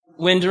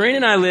When Doreen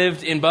and I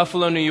lived in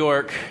Buffalo, New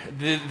York,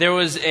 there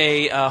was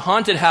a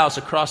haunted house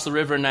across the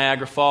river in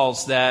Niagara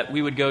Falls that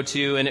we would go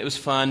to, and it was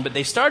fun. But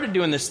they started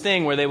doing this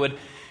thing where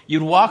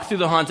you'd walk through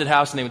the haunted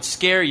house, and they would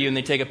scare you, and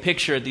they'd take a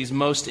picture at these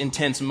most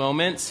intense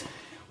moments.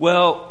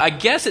 Well, I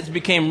guess it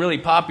became really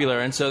popular,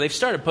 and so they've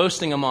started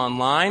posting them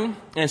online.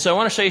 And so I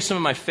want to show you some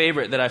of my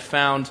favorite that I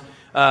found.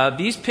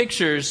 These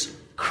pictures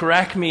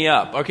crack me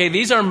up. Okay,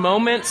 these are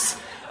moments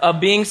of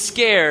being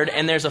scared,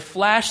 and there's a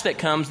flash that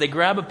comes, they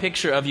grab a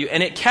picture of you,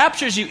 and it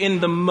captures you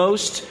in the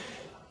most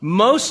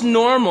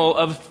normal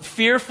of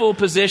fearful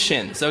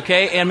positions,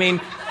 okay? I mean,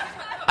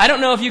 I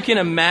don't know if you can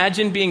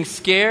imagine being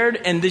scared,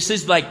 and this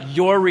is like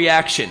your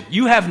reaction.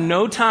 You have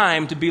no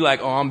time to be like,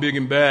 oh, I'm big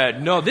and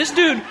bad. No, this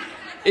dude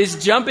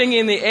is jumping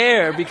in the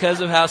air because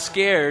of how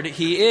scared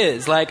he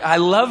is. Like, I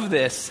love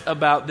this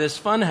about this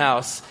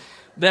funhouse.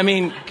 I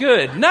mean,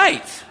 good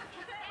night.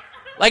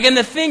 Like, and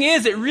the thing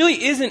is, it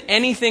really isn't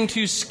anything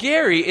too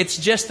scary. It's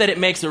just that it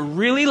makes a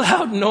really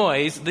loud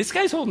noise. This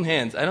guy's holding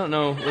hands. I don't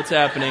know what's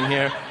happening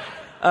here.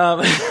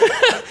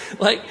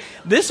 Like,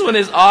 this one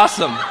is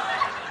awesome.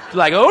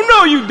 Like, oh,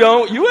 no, you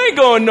don't. You ain't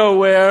going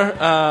nowhere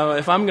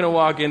if I'm going to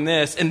walk in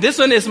this. And this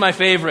one is my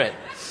favorite.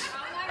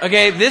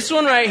 Okay, this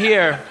one right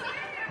here.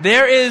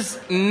 There is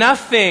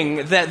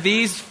nothing that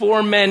these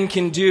four men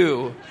can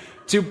do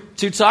to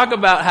talk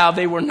about how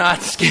they were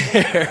not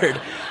scared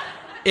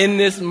in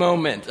this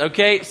moment,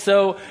 okay?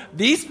 So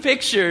these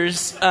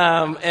pictures,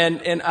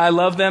 and I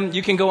love them.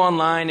 You can go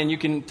online and you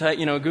can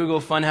Google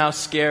Funhouse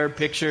Scare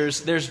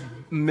pictures. There's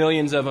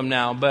millions of them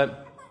now.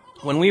 But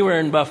when we were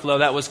in Buffalo,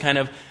 that was kind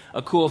of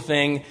a cool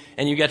thing,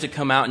 and you get to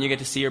come out and you get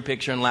to see your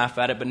picture and laugh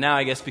at it. But now,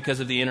 I guess because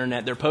of the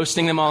internet, they're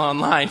posting them all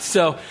online.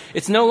 So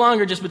it's no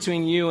longer just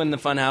between you and the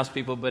Funhouse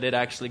people, but it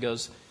actually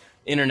goes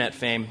internet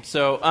fame.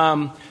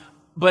 So,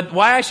 but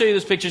why I show you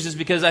those pictures is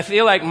because I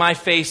feel like my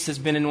face has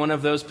been in one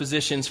of those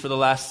positions for the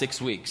last 6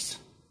 weeks.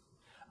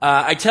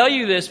 I tell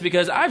you this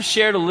because I've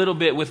shared a little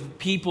bit with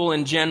people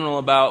in general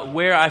about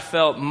where I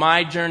felt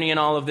my journey in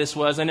all of this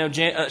was. I know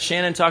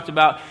Shannon talked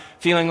about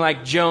feeling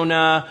like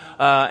Jonah,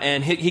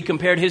 and he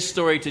compared his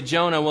story to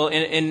Jonah. Well,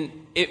 and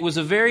it was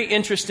a very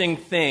interesting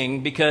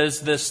thing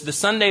because the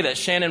Sunday that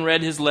Shannon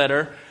read his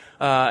letter,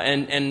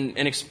 and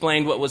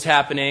explained what was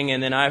happening,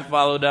 and then I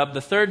followed up.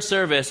 The third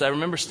service, I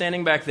remember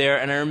standing back there,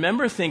 and I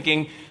remember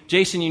thinking,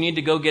 Jason, you need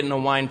to go get in a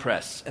wine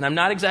press. And I'm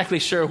not exactly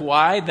sure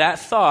why that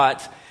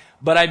thought,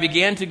 but I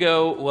began to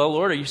go, well,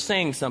 Lord, are you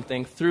saying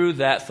something through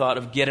that thought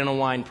of get in a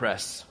wine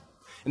press?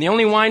 And the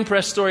only wine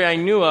press story I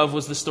knew of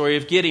was the story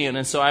of Gideon.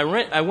 And so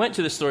I went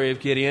to the story of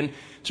Gideon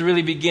to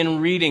really begin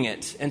reading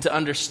it and to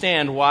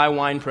understand why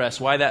wine press,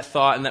 why that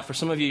thought, and that for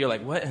some of you, you're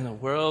like, what in the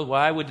world?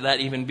 Why would that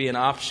even be an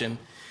option?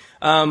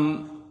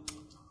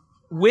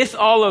 With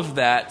all of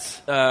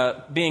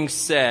that being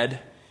said, I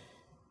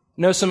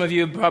know some of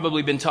you have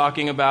probably been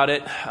talking about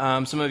it.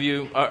 Some of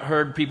you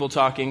heard people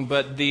talking,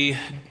 but the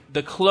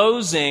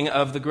closing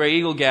of the Grey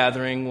Eagle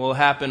gathering will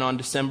happen on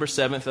December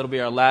 7th. That'll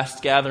be our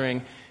last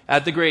gathering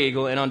at the Grey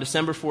Eagle. And on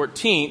December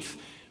 14th,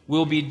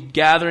 we'll be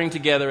gathering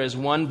together as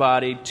one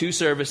body, 2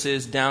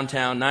 services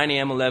downtown, 9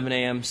 a.m., 11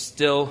 a.m.,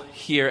 still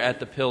here at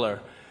the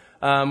Pillar.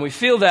 We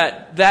feel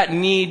that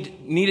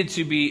needed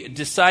to be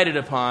decided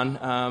upon.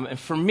 And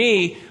for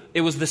me,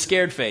 it was the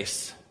scared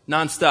face,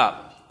 nonstop.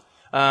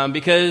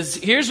 Because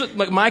here's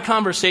what my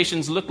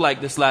conversations looked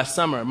like this last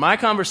summer. My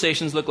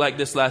conversations looked like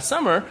this last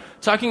summer,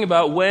 talking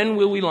about when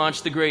will we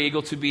launch the Grey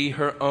Eagle to be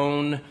her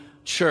own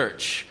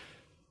church?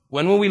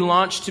 When will we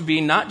launch to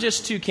be not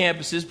just 2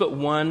 campuses, but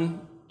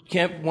one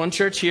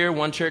church here,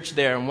 one church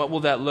there, and what will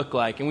that look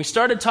like? And we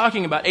started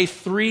talking about a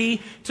 3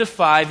 to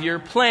 5 year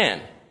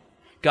plan.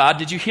 God,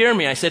 did you hear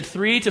me? I said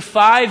 3 to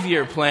 5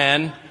 year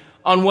plan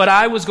on what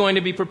I was going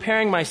to be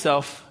preparing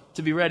myself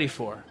to be ready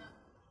for.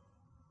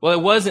 Well,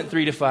 it wasn't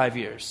 3 to 5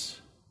 years.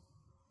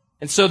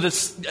 And so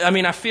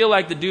I feel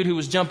like the dude who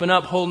was jumping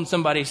up holding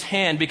somebody's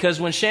hand,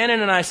 because when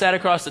Shannon and I sat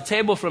across the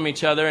table from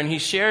each other and he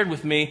shared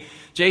with me,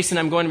 Jason,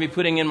 I'm going to be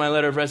putting in my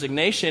letter of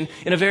resignation,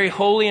 in a very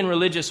holy and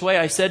religious way,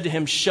 I said to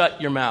him,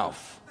 shut your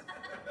mouth.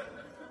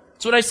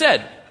 That's what I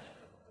said.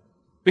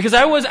 Because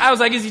I was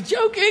like, is he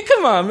joking?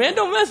 Come on, man,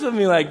 don't mess with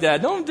me like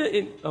that.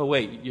 Oh,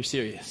 wait, you're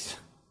serious.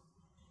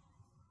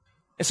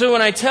 And so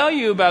when I tell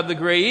you about the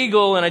Grey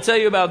Eagle, and I tell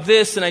you about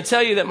this, and I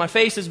tell you that my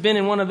face has been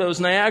in one of those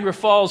Niagara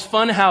Falls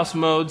funhouse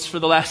modes for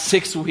the last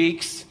 6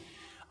 weeks,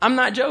 I'm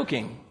not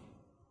joking.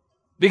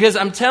 Because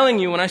I'm telling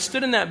you, when I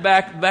stood in that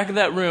back of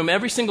that room,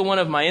 every single one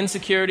of my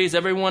insecurities,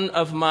 every one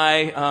of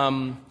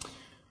my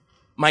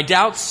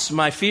doubts,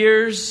 my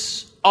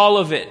fears, all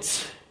of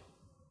it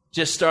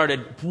just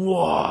started,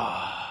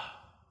 whoa.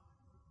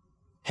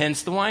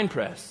 Hence the wine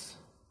press.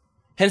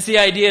 Hence the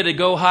idea to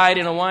go hide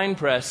in a wine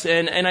press.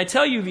 And I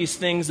tell you these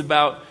things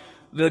about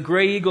the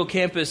Grey Eagle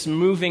campus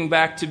moving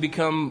back to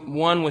become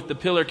one with the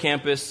Pillar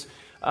campus.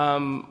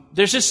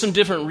 There's just some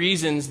different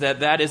reasons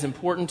that is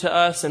important to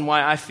us, and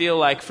why I feel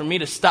like for me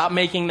to stop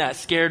making that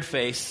scared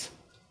face.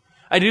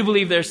 I do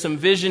believe there's some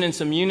vision and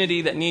some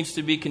unity that needs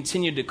to be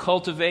continued to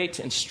cultivate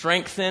and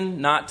strengthen,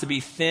 not to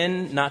be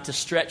thin, not to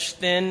stretch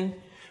thin,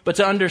 but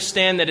to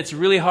understand that it's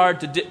really hard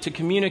to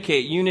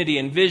communicate unity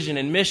and vision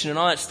and mission and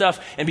all that stuff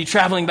and be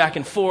traveling back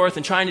and forth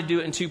and trying to do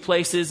it in two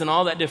places and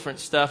all that different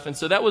stuff. And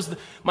so that was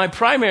my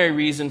primary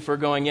reason for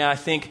going, I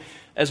think,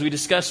 as we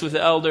discussed with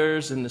the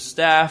elders and the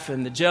staff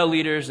and the jail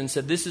leaders, and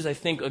said, this is, I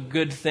think, a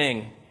good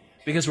thing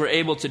because we're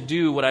able to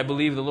do what I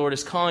believe the Lord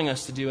is calling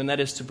us to do, and that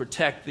is to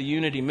protect the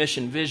unity,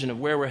 mission, vision of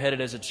where we're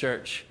headed as a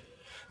church.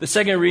 The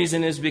second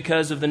reason is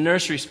because of the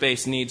nursery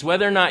space needs.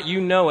 Whether or not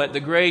you know it, the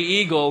Gray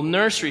Eagle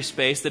nursery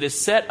space that is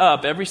set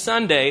up every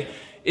Sunday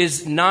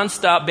is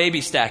nonstop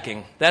baby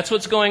stacking. That's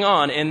what's going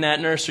on in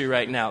that nursery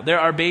right now. There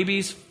are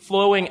babies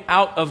flowing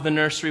out of the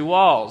nursery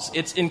walls.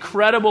 It's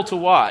incredible to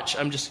watch.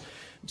 I'm just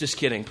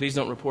kidding. Please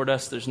don't report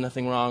us. There's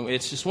nothing wrong.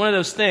 It's just one of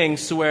those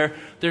things to where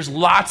there's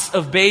lots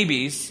of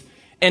babies.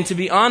 And to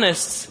be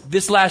honest,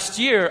 this last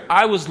year,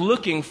 I was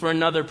looking for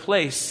another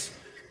place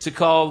to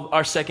call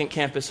our second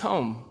campus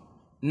home.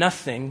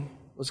 Nothing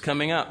was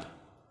coming up.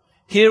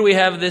 Here we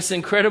have this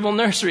incredible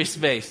nursery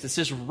space that's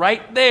just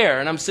right there.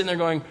 And I'm sitting there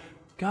going,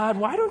 God,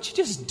 why don't you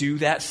just do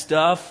that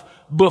stuff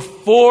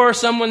before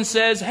someone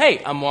says,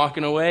 hey, I'm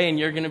walking away and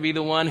you're going to be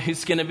the one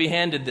who's going to be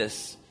handed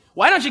this?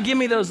 Why don't you give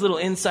me those little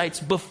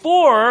insights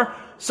before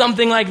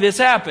something like this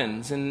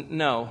happens? And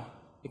no,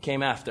 it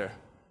came after.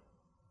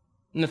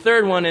 And the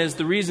third one is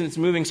the reason it's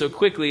moving so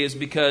quickly is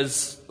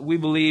because we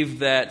believe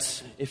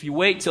that if you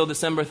wait till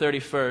December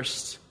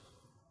 31st,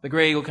 the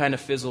Gray Eagle kind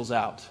of fizzles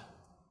out.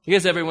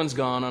 Because everyone's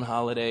gone on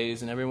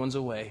holidays and everyone's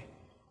away.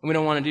 And we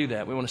don't want to do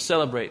that. We want to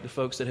celebrate the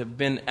folks that have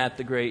been at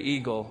the Gray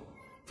Eagle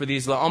for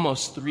these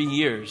almost 3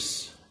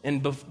 years.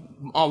 And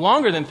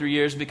longer than 3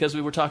 years because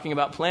we were talking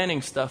about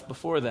planning stuff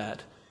before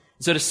that.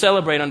 So to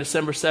celebrate on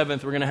December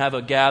 7th, we're going to have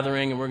a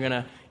gathering and we're going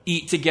to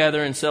eat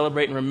together and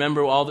celebrate and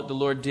remember all that the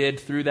Lord did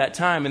through that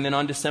time. And then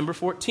on December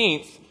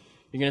 14th,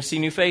 you're going to see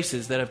new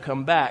faces that have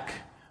come back.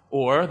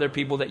 Or they're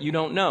people that you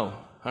don't know.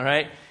 All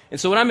right? And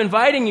so what I'm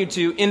inviting you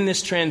to in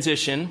this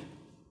transition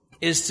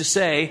is to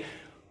say,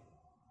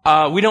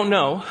 we don't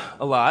know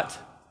a lot,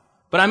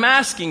 but I'm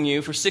asking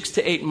you for 6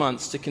 to 8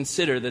 months to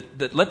consider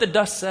that let the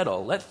dust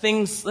settle. Let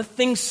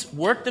things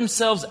work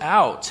themselves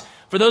out.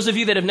 For those of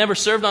you that have never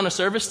served on a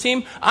service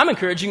team, I'm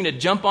encouraging you to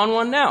jump on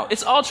one now.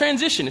 It's all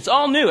transition. It's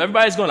all new.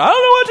 Everybody's going, I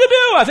don't know what to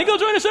do. I think I'll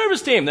join a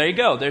service team. There you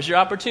go. There's your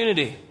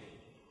opportunity.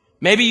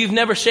 Maybe you've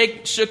never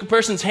shook a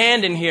person's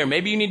hand in here.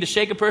 Maybe you need to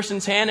shake a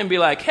person's hand and be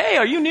like, hey,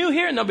 are you new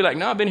here? And they'll be like,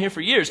 no, I've been here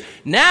for years.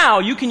 Now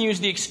you can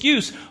use the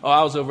excuse,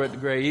 I was over at the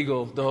Gray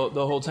Eagle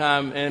the whole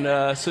time,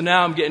 and so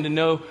now I'm getting to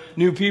know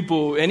new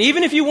people. And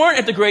even if you weren't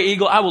at the Gray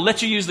Eagle, I will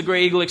let you use the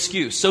Gray Eagle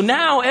excuse. So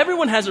now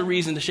everyone has a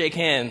reason to shake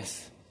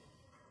hands.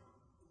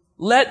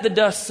 Let the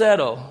dust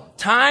settle.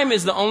 Time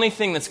is the only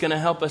thing that's going to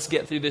help us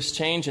get through this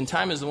change, and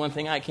time is the one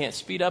thing I can't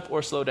speed up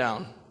or slow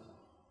down.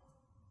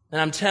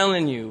 And I'm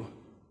telling you,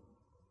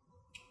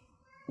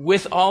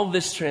 with all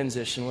this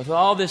transition, with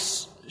all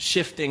this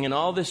shifting and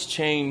all this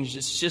change,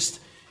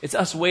 it's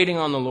us waiting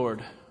on the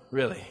Lord,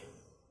 really.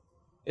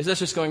 It's us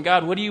just going,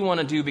 God, what do you want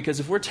to do? Because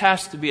if we're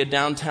tasked to be a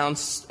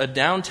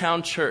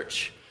downtown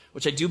church,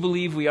 which I do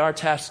believe we are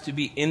tasked to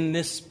be in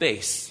this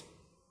space,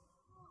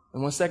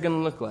 then what's that going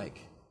to look like?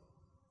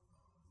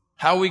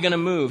 How are we going to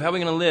move? How are we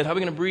going to live? How are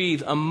we going to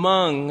breathe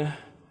among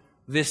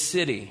this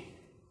city?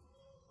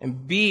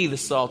 And be the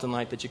salt and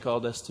light that you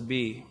called us to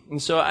be.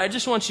 And so I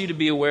just want you to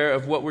be aware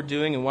of what we're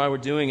doing and why we're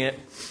doing it.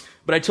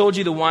 But I told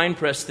you the wine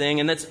press thing,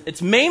 and it's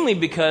mainly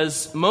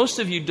because most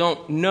of you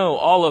don't know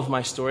all of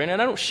my story, and I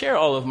don't share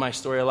all of my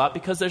story a lot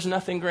because there's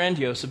nothing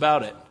grandiose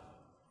about it.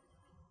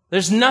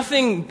 There's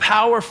nothing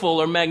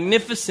powerful or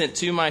magnificent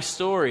to my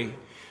story.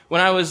 When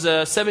I was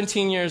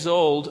 17 years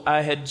old,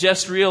 I had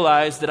just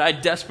realized that I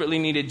desperately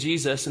needed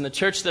Jesus, and the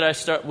church that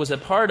I was a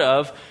part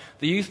of,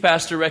 the youth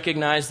pastor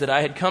recognized that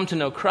I had come to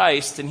know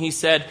Christ, and he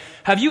said,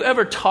 have you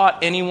ever taught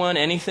anyone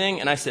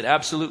anything? And I said,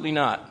 absolutely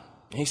not.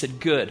 And he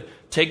said, good.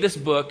 Take this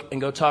book and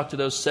go talk to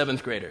those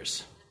 7th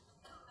graders.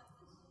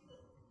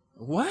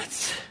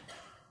 What?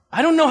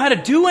 I don't know how to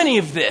do any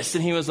of this.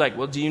 And he was like,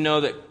 well, do you know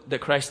that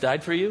Christ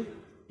died for you?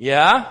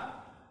 Yeah.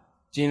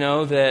 Do you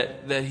know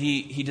that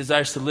he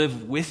desires to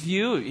live with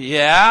you?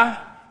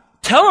 Yeah.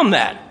 Tell him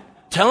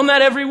that. Tell him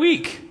that every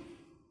week.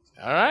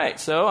 All right,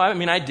 so,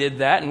 I did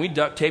that, and we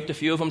duct taped a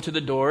few of them to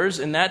the doors,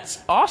 and that's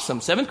awesome.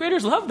 7th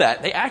graders love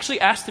that. They actually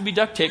asked to be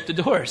duct taped to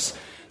doors.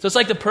 So it's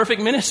like the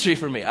perfect ministry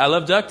for me. I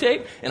love duct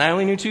tape, and I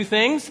only knew 2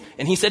 things,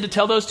 and he said to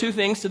tell those 2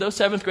 things to those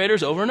 7th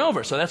graders over and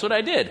over. So that's what I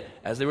did,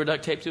 as they were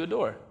duct taped to a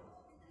door.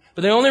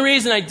 But the only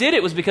reason I did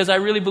it was because I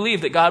really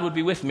believed that God would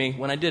be with me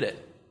when I did it.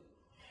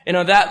 You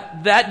know,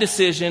 that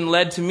decision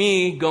led to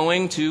me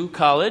going to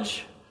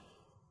college,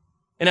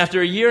 and after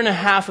a year and a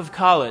half of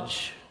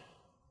college,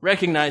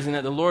 recognizing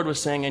that the Lord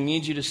was saying, I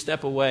need you to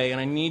step away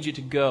and I need you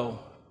to go.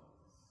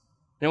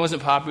 And it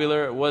wasn't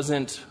popular. It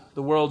wasn't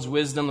the world's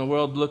wisdom. The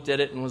world looked at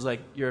it and was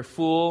like, you're a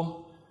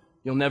fool.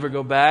 You'll never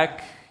go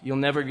back. You'll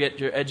never get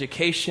your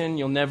education.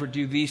 You'll never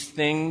do these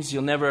things.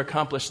 You'll never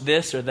accomplish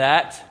this or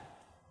that.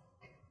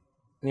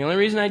 And the only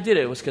reason I did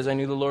it was because I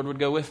knew the Lord would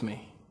go with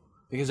me.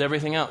 Because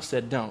everything else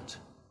said don't.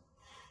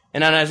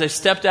 And then as I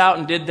stepped out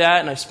and did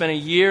that, and I spent a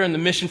year in the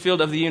mission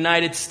field of the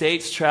United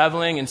States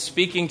traveling and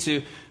speaking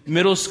to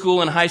middle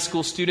school and high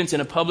school students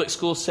in a public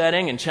school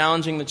setting and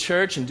challenging the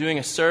church and doing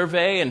a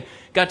survey and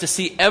got to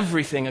see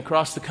everything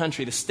across the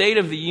country, the State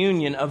of the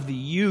Union of the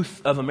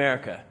youth of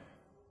America.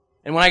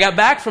 And when I got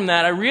back from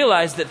that, I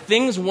realized that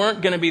things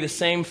weren't going to be the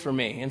same for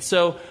me. And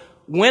so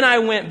when I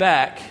went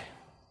back,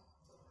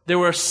 there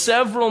were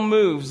several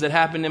moves that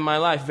happened in my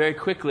life very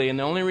quickly, and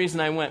the only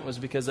reason I went was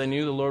because I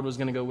knew the Lord was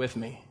going to go with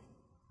me.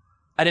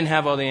 I didn't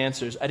have all the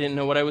answers. I didn't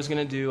know what I was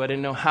going to do. I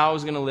didn't know how I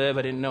was going to live.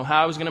 I didn't know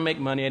how I was going to make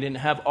money. I didn't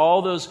have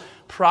all those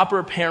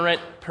proper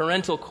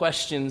parental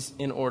questions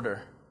in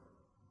order.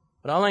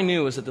 But all I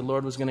knew was that the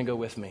Lord was going to go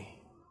with me.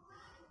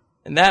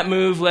 And that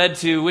move led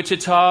to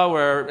Wichita,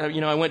 where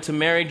I went to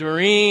marry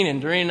Doreen,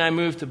 and Doreen and I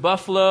moved to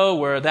Buffalo,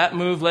 where that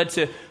move led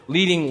to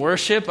leading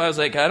worship. I was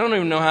like, I don't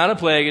even know how to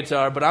play a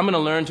guitar, but I'm going to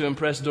learn to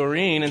impress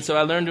Doreen. And so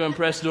I learned to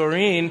impress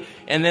Doreen,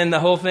 and then the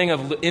whole thing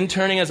of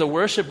interning as a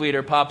worship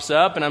leader pops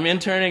up, and I'm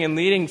interning and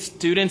leading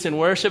students in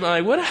worship.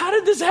 I'm like, how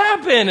did this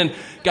happen? And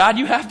God,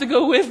 you have to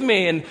go with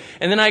me. And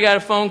then I got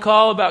a phone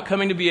call about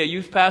coming to be a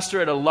youth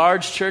pastor at a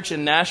large church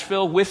in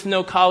Nashville with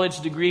no college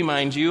degree,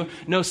 mind you,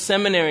 no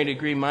seminary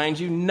degree, mind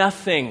you,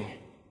 nothing.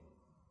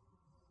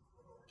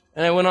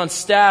 And I went on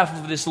staff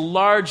of this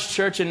large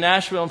church in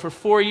Nashville and for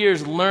 4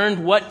 years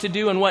learned what to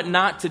do and what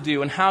not to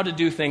do and how to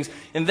do things.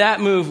 And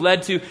that move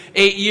led to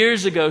 8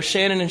 years ago,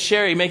 Shannon and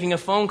Sherry making a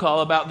phone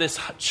call about this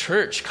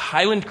church,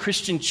 Highland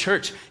Christian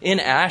Church in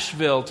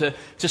Asheville, to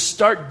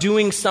start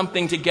doing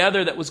something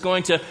together that was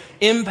going to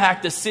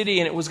impact the city,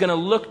 and it was going to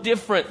look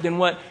different than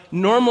what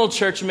normal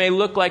church may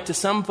look like to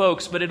some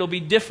folks, but it'll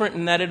be different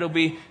in that it'll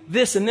be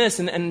this and this.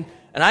 And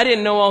I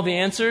didn't know all the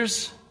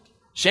answers.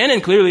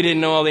 Shannon clearly didn't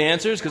know all the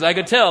answers because I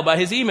could tell by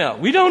his email.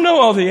 We don't know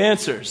all the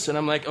answers. And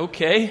I'm like,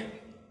 okay.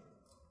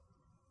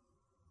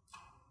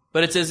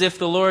 But it's as if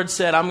the Lord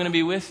said, I'm going to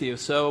be with you.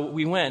 So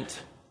we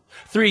went.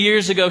 3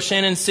 years ago,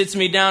 Shannon sits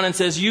me down and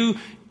says,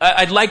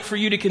 I'd like for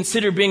you to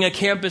consider being a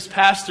campus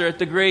pastor at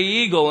the Gray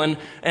Eagle. And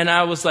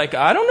I was like,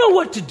 I don't know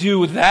what to do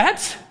with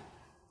that.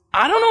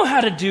 I don't know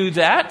how to do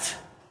that.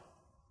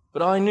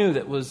 But all I knew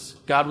that was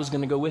God was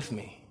going to go with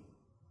me.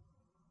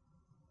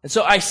 And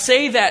so I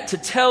say that to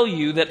tell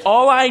you that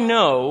all I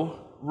know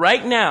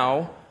right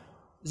now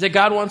is that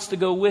God wants to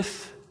go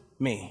with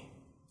me.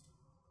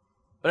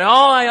 But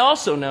all I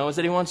also know is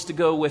that He wants to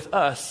go with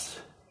us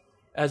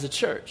as a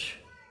church.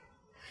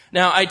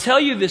 Now, I tell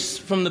you this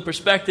from the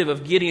perspective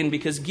of Gideon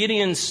because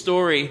Gideon's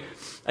story,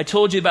 I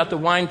told you about the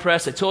wine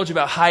press, I told you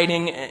about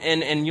hiding,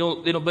 and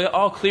it'll be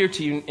all clear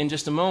to you in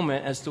just a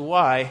moment as to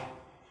why.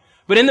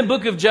 But in the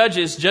book of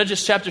Judges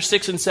chapter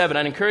 6 and 7,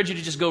 I'd encourage you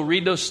to just go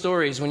read those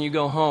stories when you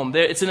go home.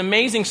 It's an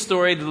amazing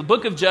story. The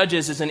book of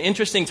Judges is an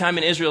interesting time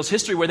in Israel's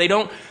history where they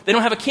don't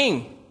have a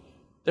king.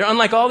 They're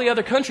unlike all the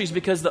other countries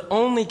because the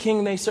only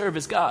king they serve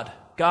is God.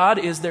 God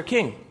is their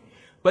king.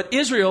 But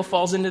Israel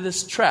falls into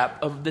this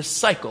trap of this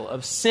cycle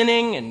of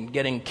sinning and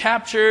getting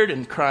captured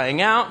and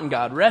crying out and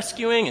God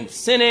rescuing and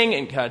sinning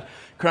and God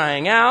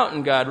crying out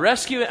and God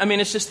rescuing. I mean,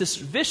 it's just this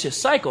vicious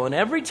cycle. And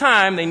every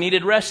time they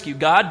needed rescue,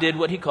 God did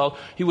what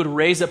He would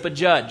raise up a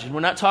judge. And we're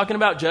not talking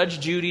about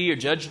Judge Judy or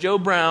Judge Joe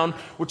Brown.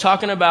 We're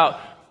talking about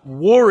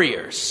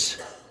warriors.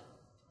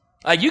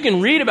 You can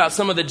read about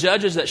some of the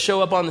judges that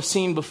show up on the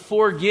scene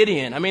before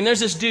Gideon. I mean, there's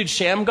this dude,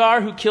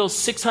 Shamgar, who kills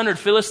 600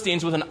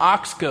 Philistines with an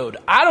ox goad.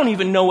 I don't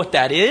even know what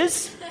that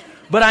is,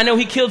 but I know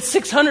he killed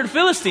 600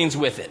 Philistines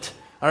with it.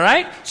 All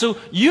right? So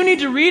you need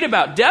to read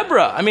about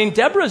Deborah. I mean,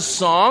 Deborah's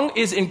song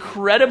is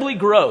incredibly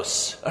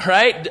gross. All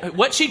right?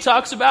 What she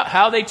talks about,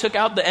 how they took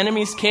out the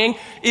enemy's king,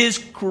 it's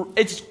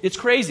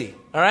crazy.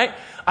 All right?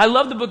 I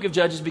love the book of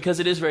Judges because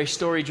it is very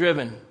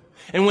story-driven.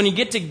 And when you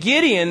get to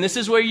Gideon, this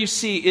is where you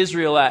see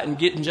Israel at.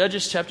 In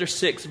Judges chapter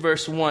 6,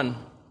 verse 1.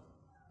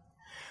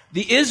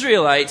 The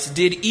Israelites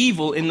did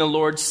evil in the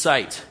Lord's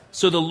sight.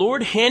 So the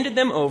Lord handed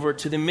them over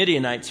to the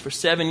Midianites for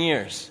 7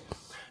 years.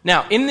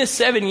 Now, in this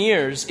 7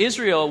 years,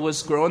 Israel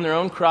was growing their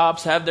own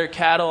crops, have their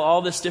cattle,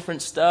 all this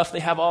different stuff. They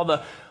have all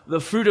the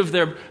fruit of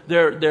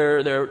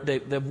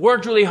they've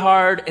worked really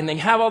hard, and they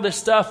have all this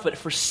stuff. But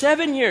for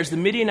 7 years, the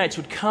Midianites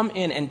would come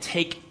in and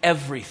take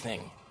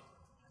everything.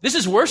 This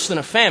is worse than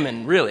a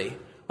famine, really.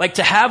 Like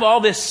to have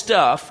all this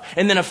stuff,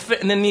 and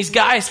then these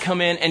guys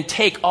come in and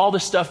take all the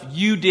stuff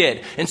you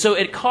did. And so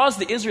it caused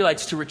the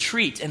Israelites to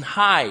retreat and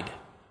hide.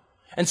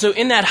 And so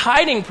in that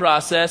hiding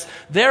process,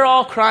 they're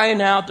all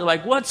crying out. They're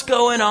like, what's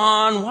going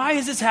on? Why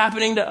is this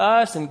happening to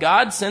us? And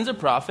God sends a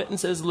prophet and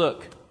says,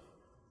 look,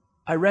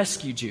 I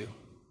rescued you.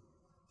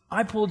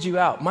 I pulled you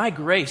out. My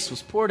grace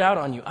was poured out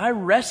on you. I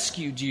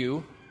rescued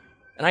you,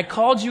 and I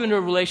called you into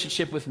a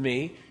relationship with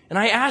me, and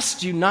I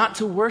asked you not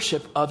to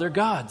worship other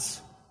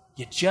gods.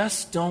 You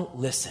just don't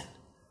listen.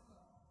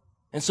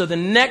 And so the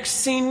next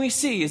scene we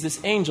see is this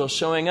angel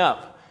showing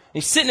up.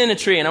 He's sitting in a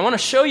tree, and I want to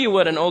show you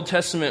what an Old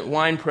Testament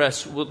wine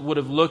press would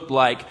have looked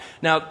like.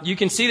 Now, you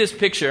can see this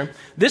picture.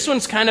 This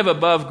one's kind of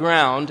above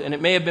ground, and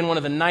it may have been one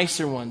of the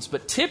nicer ones.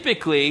 But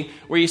typically,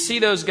 where you see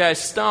those guys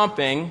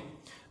stomping,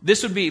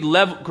 This would be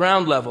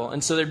ground level,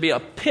 and so there'd be a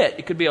pit.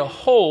 It could be a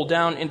hole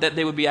down in that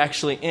they would be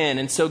actually in.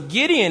 And so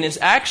Gideon is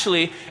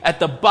actually at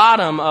the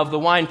bottom of the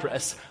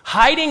winepress,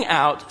 hiding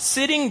out,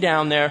 sitting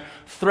down there,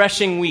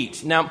 threshing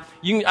wheat. Now,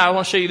 I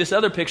want to show you this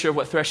other picture of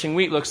what threshing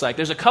wheat looks like.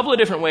 There's a couple of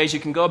different ways you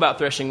can go about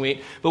threshing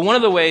wheat, but one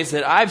of the ways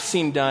that I've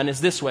seen done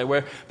is this way,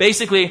 where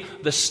basically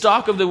the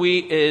stalk of the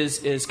wheat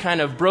is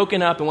kind of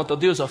broken up, and what they'll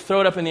do is they'll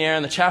throw it up in the air,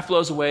 and the chaff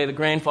blows away, the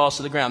grain falls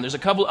to the ground. There's a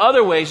couple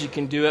other ways you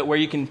can do it, where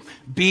you can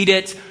beat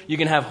it, you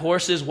can have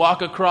horses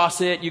walk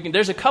across it,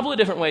 there's a couple of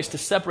different ways to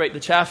separate the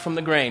chaff from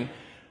the grain.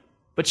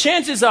 But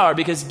chances are,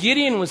 because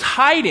Gideon was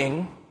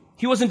hiding,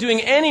 he wasn't doing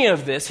any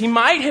of this. He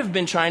might have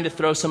been trying to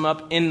throw some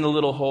up in the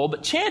little hole,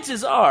 but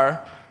chances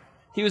are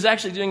he was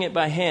actually doing it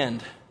by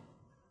hand.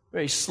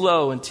 Very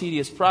slow and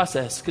tedious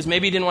process, because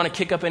maybe he didn't want to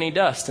kick up any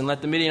dust and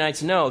let the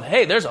Midianites know,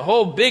 hey, there's a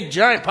whole big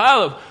giant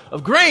pile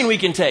of grain we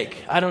can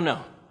take. I don't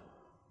know.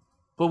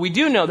 But we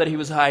do know that he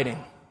was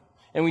hiding.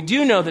 And we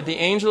do know that the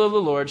angel of the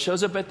Lord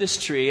shows up at this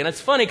tree. And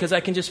it's funny because I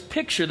can just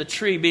picture the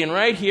tree being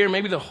right here,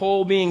 maybe the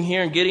hole being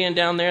here, and Gideon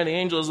down there. And the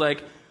angel is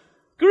like,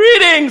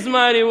 greetings,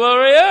 mighty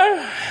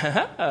warrior.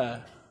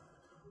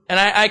 And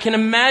I can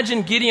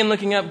imagine Gideon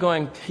looking up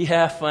going,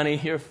 yeah, funny,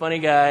 you're a funny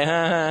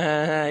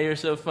guy. You're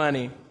so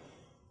funny.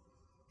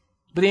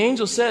 But the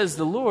angel says,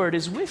 the Lord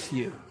is with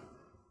you.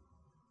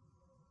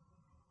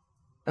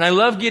 And I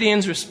love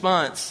Gideon's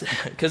response,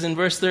 because in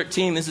verse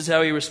 13, this is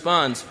how he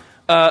responds.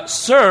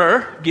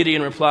 Sir,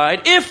 Gideon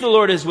replied, if the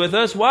Lord is with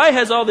us, why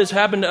has all this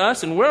happened to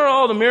us? And where are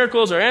all the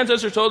miracles our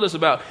ancestors told us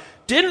about?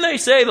 Didn't they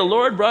say the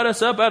Lord brought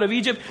us up out of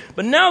Egypt?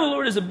 But now the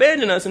Lord has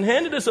abandoned us and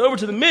handed us over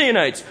to the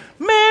Midianites.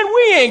 Man,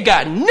 we ain't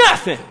got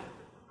nothing.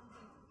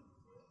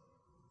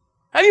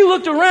 Have you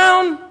looked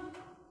around?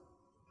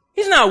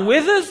 He's not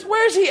with us.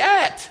 Where's he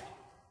at?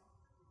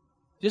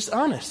 Just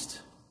honest.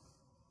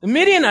 The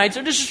Midianites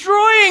are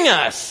destroying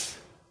us.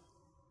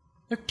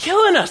 They're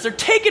killing us. They're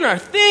taking our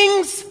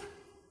things.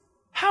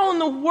 How in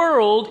the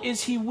world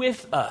is he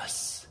with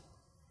us?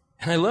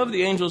 And I love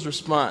the angel's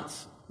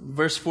response.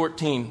 Verse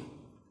 14.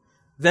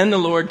 Then the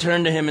Lord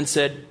turned to him and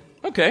said,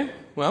 okay,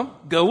 well,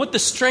 go with the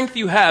strength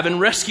you have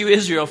and rescue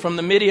Israel from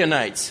the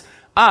Midianites.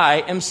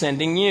 I am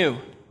sending you.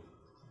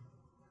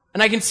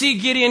 And I can see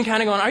Gideon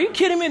kind of going, are you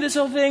kidding me, this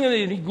whole thing?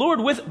 And the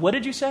Lord with, what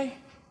did you say?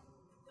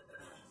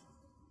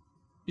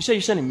 You say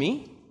you're sending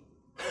me?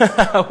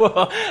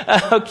 Well,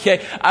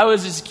 okay, I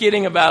was just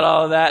kidding about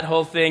all of that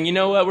whole thing. You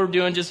know what? We're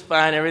doing just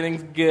fine.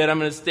 Everything's good. I'm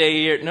going to stay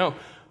here. No, I'm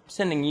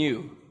sending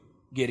you,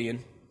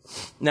 Gideon.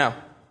 Now,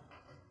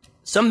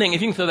 something,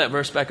 if you can throw that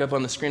verse back up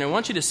on the screen, I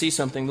want you to see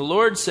something. The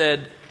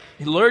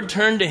Lord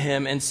turned to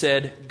him and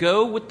said,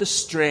 go with the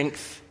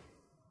strength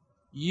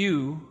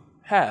you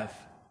have.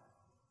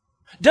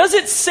 Does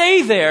it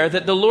say there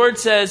that the Lord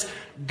says,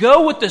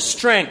 go with the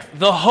strength,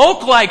 the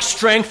Hulk-like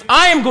strength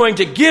I am going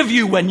to give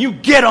you when you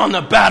get on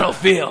the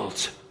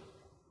battlefield?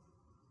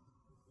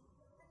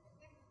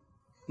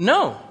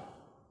 No,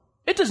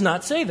 it does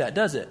not say that,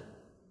 does it?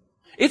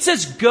 It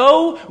says,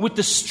 go with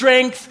the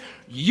strength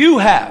you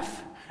have.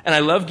 And I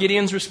love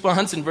Gideon's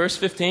response in verse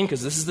 15,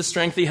 because this is the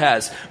strength he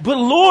has. But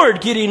Lord,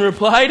 Gideon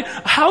replied,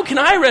 how can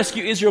I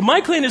rescue Israel?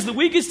 My clan is the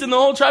weakest in the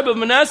whole tribe of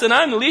Manasseh, and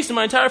I'm the least in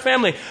my entire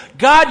family.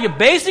 God, you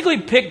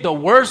basically picked the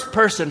worst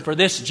person for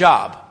this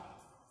job.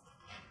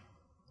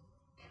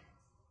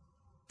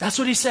 That's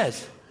what he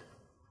says.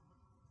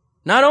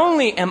 Not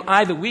only am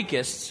I the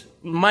weakest,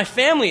 my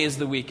family is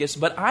the weakest,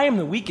 but I am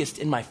the weakest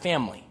in my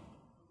family.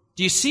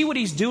 Do you see what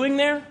he's doing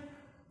there?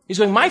 He's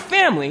going, my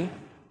family,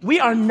 we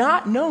are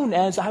not known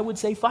as, I would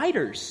say,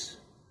 fighters.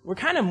 We're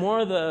kind of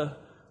more the,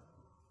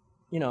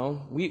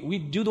 we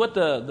do what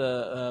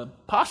the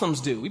possums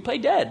do. We play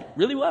dead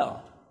really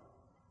well.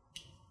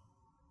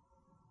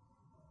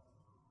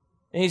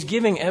 And he's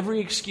giving every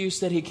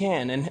excuse that he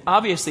can. And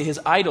obviously his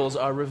idols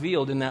are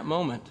revealed in that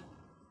moment.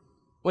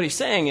 What he's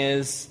saying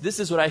is, this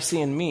is what I see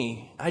in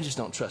me. I just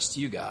don't trust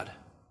you, God.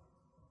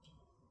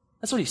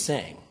 That's what he's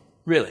saying,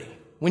 really.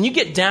 When you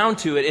get down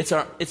to it,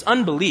 it's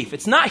unbelief.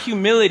 It's not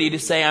humility to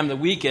say I'm the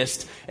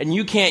weakest and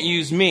you can't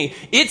use me.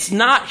 It's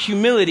not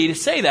humility to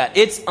say that.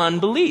 It's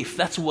unbelief.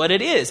 That's what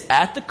it is.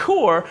 At the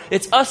core,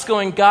 it's us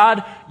going,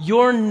 God,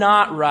 you're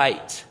not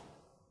right.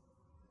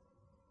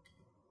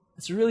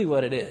 That's really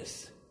what it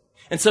is.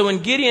 And so when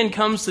Gideon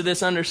comes to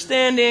this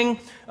understanding,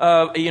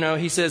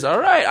 he says, all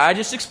right, I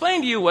just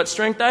explained to you what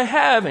strength I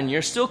have, and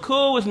you're still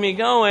cool with me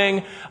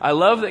going. I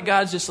love that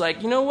God's just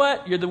like, you know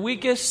what? You're the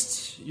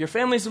weakest. Your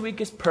family's the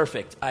weakest.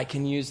 Perfect. I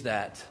can use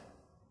that.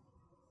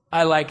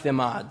 I like them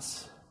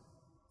odds.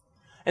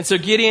 And so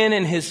Gideon,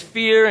 in his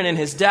fear and in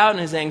his doubt and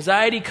his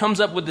anxiety, comes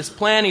up with this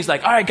plan. He's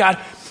like, all right, God,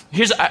 I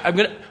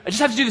just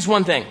have to do this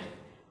one thing.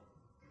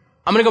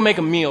 I'm going to go make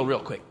a meal real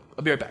quick.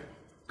 I'll be right back.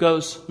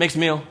 Goes, makes a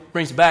meal,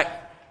 brings it back.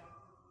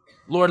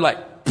 Lord,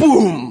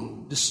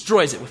 boom,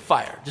 destroys it with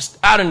fire. Just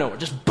out of nowhere.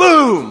 Just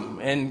boom.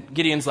 And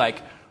Gideon's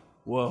like,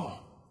 whoa,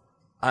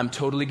 I'm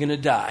totally going to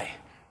die.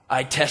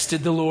 I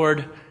tested the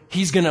Lord.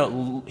 He's going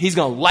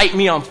to light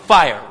me on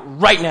fire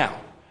right now.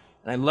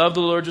 And I love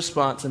the Lord's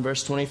response in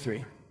verse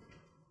 23.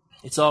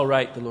 "It's all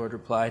right," the Lord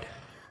replied.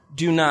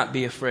 "Do not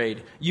be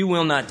afraid. You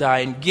will not die."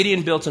 And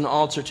Gideon built an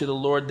altar to the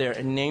Lord there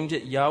and named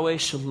it Yahweh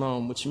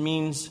Shalom, which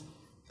means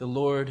the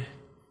Lord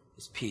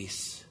is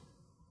peace.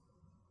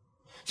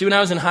 See, when I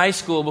was in high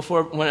school,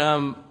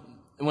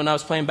 when I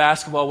was playing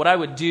basketball, what I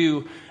would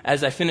do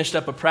as I finished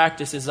up a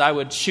practice is I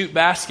would shoot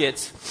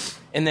baskets,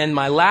 and then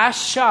my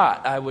last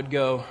shot, I would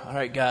go, "All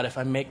right, God, if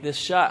I make this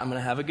shot, I'm going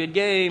to have a good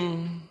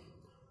game.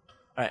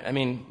 All right,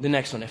 the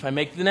next one. If I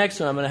make the next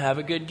one, I'm going to have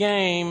a good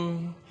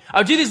game." I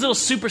would do these little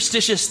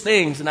superstitious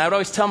things, and I would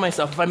always tell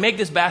myself, if I make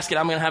this basket,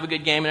 I'm going to have a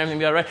good game, and everything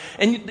will be all right.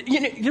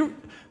 And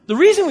the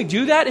reason we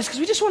do that is because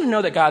we just want to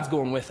know that God's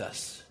going with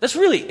us. That's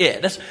really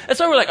it. That's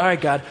why we're like, "All right,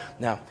 God,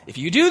 now, if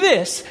you do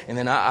this, and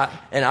then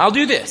I'll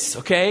do this,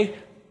 okay?"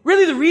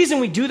 Really, the reason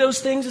we do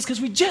those things is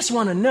because we just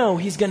want to know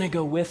He's going to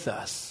go with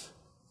us.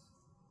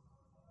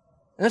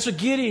 And that's what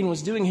Gideon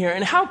was doing here.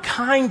 And how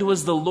kind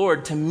was the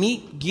Lord to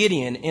meet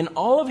Gideon in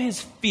all of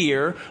his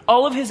fear,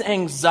 all of his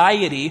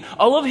anxiety,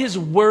 all of his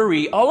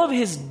worry, all of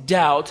his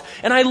doubt.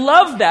 And I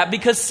love that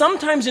because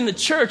sometimes in the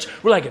church,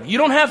 we're like, if you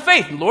don't have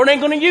faith, the Lord ain't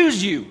going to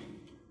use you.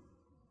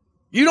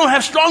 You don't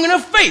have strong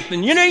enough faith,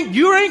 then you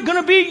ain't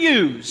going to be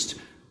used.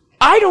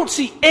 I don't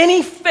see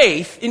any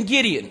faith in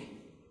Gideon.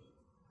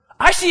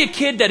 I see a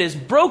kid that is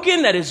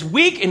broken, that is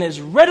weak, and is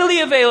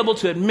readily available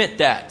to admit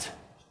that.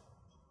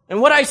 And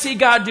what I see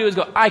God do is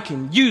go, I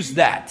can use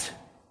that.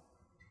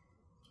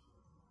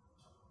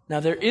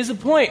 Now there is a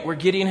point where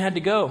Gideon had to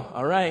go.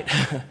 All right,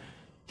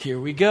 here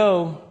we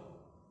go.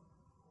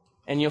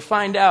 And you'll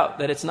find out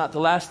that it's not the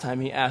last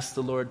time he asked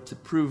the Lord to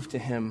prove to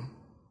him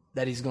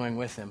that He's going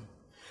with him.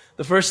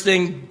 The first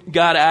thing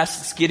God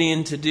asks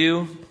Gideon to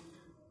do,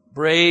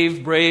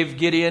 brave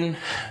Gideon,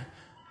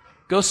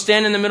 go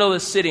stand in the middle of the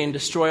city and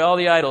destroy all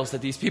the idols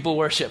that these people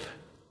worship.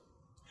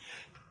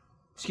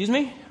 Excuse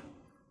me?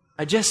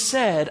 I just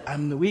said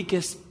I'm the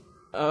weakest.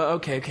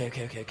 Okay.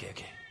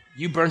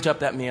 You burnt up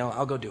that meal.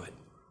 I'll go do it.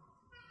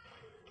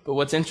 But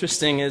what's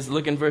interesting is,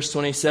 look in verse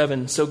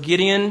 27. So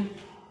Gideon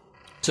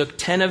took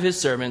 10 of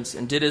his servants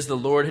and did as the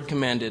Lord had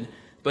commanded,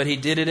 but he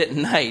did it at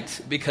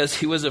night because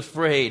he was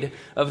afraid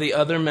of the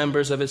other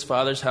members of his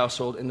father's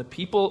household and the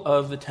people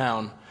of the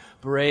town.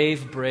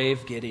 Brave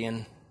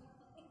Gideon.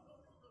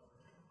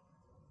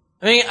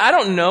 I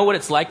don't know what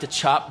it's like to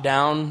chop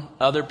down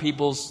other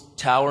people's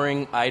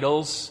towering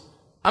idols.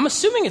 I'm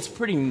assuming it's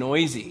pretty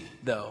noisy,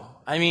 though.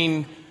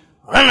 Evening,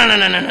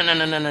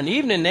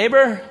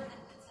 neighbor.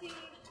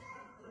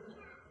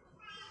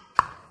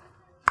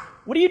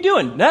 What are you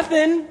doing?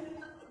 Nothing.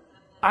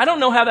 I don't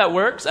know how that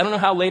works. I don't know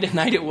how late at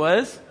night it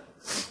was.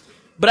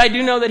 But I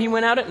do know that he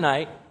went out at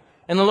night.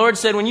 And the Lord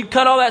said, when you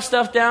cut all that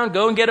stuff down,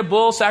 go and get a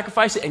bull,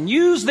 sacrifice it, and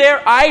use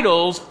their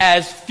idols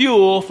as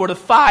fuel for the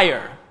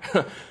fire.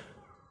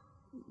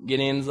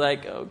 Gideon's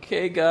like,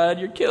 okay, God,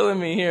 you're killing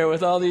me here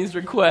with all these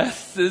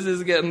requests. This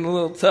is getting a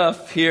little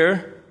tough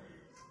here.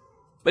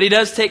 But he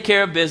does take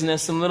care of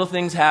business. Some little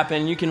things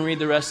happen. You can read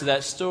the rest of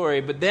that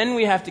story. But then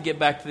we have to get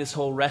back to this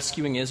whole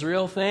rescuing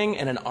Israel thing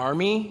and an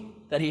army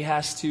that he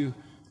has to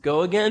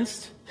go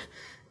against.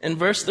 In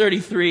verse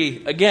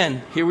 33,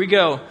 again, here we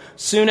go.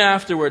 Soon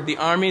afterward, the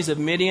armies of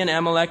Midian,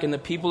 Amalek, and the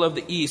people of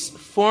the east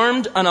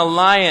formed an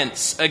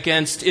alliance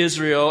against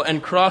Israel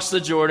and crossed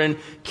the Jordan,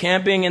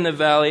 camping in the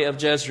valley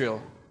of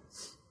Jezreel.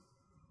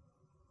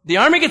 The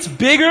army gets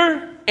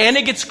bigger and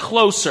it gets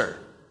closer.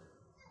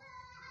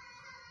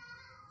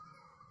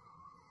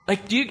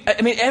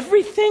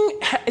 Everything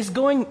is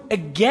going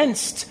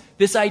against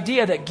this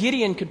idea that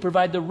Gideon could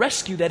provide the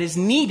rescue that is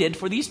needed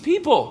for these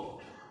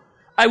people.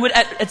 I would,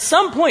 at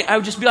some point, I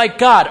would just be like,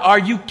 God, are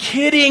you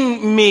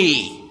kidding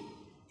me?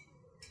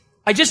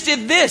 I just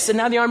did this and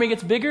now the army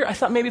gets bigger. I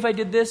thought maybe if I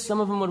did this,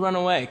 some of them would run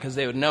away because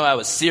they would know I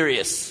was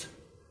serious.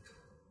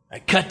 I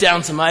cut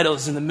down some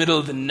idols in the middle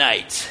of the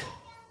night.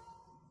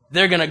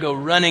 They're going to go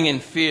running in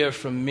fear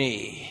from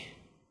me.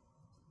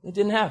 It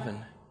didn't happen.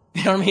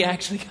 The army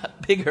actually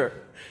got bigger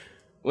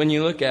when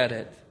you look at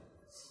it.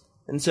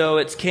 And so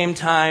it came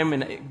time,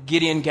 and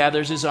Gideon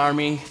gathers his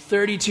army.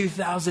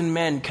 32,000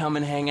 men come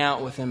and hang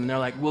out with him, and they're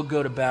like, we'll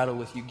go to battle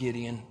with you,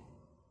 Gideon.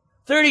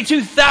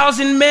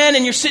 32,000 men,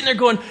 and you're sitting there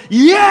going,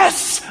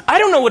 yes! I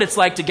don't know what it's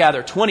like to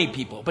gather 20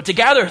 people, but to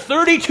gather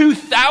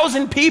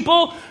 32,000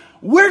 people,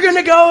 we're going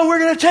to go and we're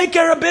going to take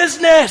care of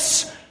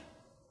business.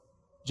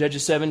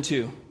 Judges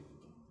 7:2.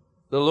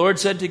 The Lord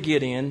said to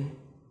Gideon,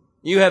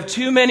 you have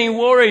too many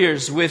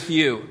warriors with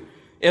you.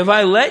 If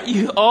I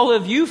let all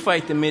of you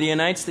fight the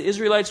Midianites, the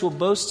Israelites will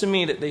boast to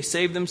me that they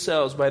saved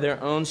themselves by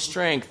their own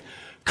strength.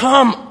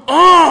 Come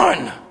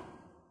on!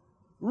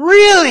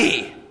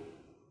 Really?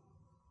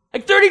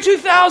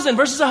 32,000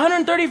 versus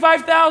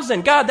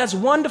 135,000. God, that's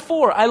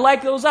 1-4. I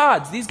like those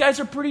odds. These guys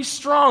are pretty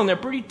strong. They're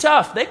pretty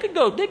tough. They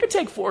could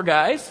take 4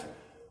 guys.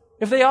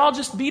 If they all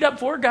just beat up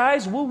 4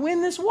 guys, we'll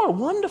win this war.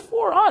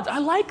 1-4 odds. I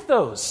like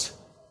those.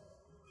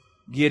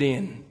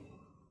 Gideon,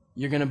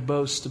 you're going to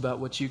boast about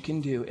what you can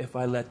do if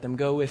I let them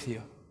go with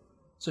you.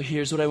 So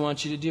here's what I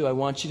want you to do. I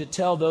want you to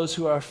tell those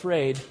who are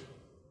afraid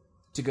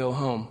to go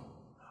home.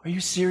 Are you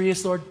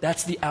serious, Lord?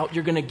 That's the out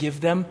you're going to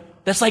give them?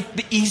 That's like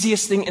the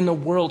easiest thing in the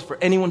world for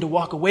anyone to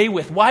walk away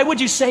with. Why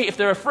would you say if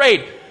they're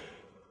afraid?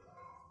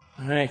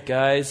 All right,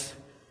 guys,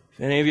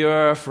 if any of you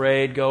are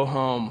afraid, go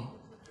home.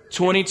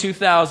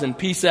 22,000,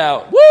 peace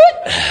out.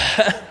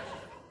 What?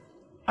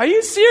 Are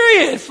you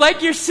serious?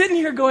 Like you're sitting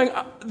here going,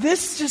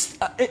 this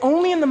just,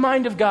 only in the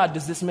mind of God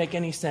does this make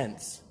any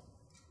sense.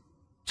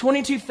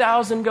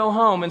 22,000 go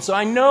home. And so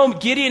I know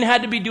Gideon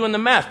had to be doing the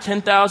math.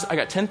 10,000, I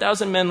got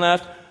 10,000 men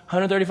left,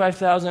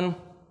 135,000,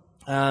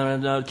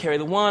 carry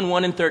the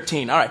 1 in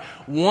 13. All right,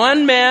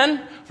 1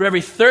 man for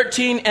every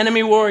 13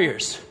 enemy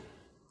warriors.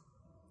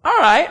 All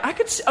right, I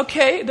could see,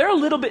 okay, they're a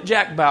little bit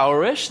Jack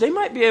Bauer-ish. They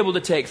might be able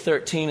to take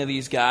 13 of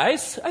these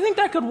guys. I think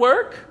that could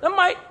work. That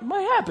might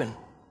happen.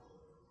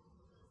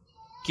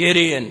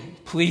 Gideon,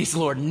 please,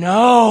 Lord,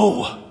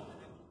 no.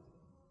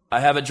 I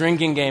have a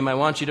drinking game I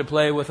want you to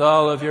play with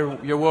all of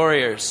your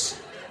warriors.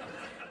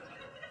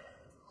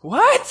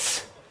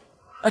 What?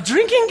 A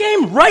drinking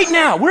game right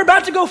now? We're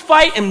about to go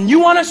fight and you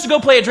want us to go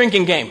play a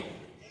drinking game?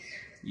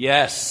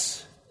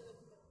 Yes.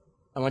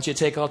 I want you to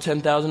take all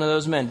 10,000 of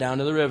those men down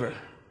to the river.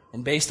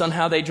 And based on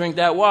how they drink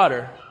that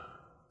water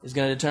is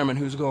going to determine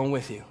who's going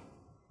with you.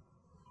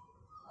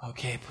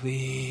 Okay,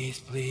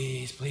 please,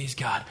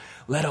 God,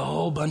 let a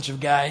whole bunch of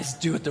guys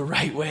do it the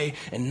right way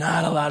and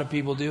not a lot of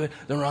people do it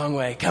the wrong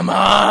way. Come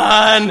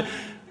on!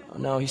 Oh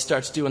no, he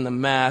starts doing the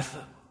math.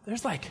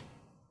 There's only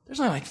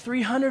like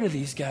 300 of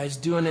these guys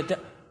doing it.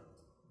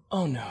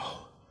 Oh no.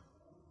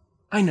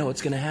 I know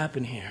what's going to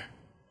happen here.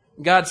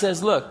 God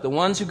says, look, the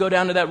ones who go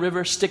down to that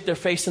river, stick their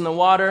face in the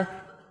water,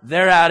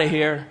 they're out of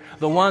here.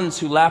 The ones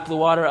who lap the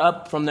water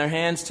up from their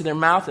hands to their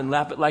mouth and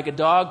lap it like a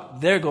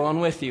dog, they're going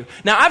with you.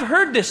 Now, I've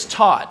heard this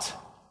taught,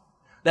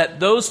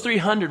 that those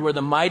 300 were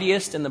the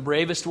mightiest and the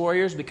bravest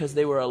warriors because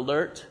they were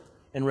alert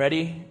and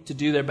ready to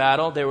do their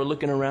battle. They were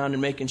looking around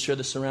and making sure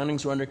the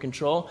surroundings were under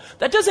control.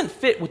 That doesn't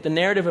fit with the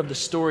narrative of the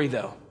story,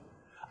 though.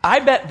 I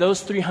bet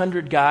those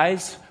 300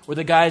 guys were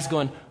the guys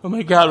going, oh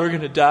my God, we're going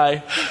to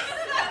die.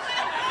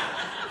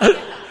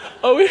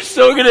 Oh, we're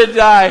so going to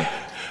die.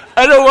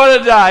 I don't want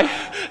to die.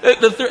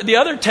 The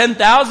other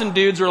 10,000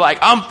 dudes were like,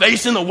 I'm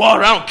facing the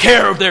water. I don't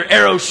care if their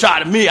arrows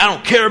shot at me. I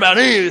don't care about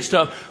any of this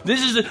stuff. I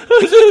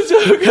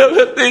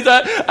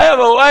have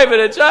a wife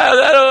and a child.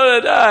 I don't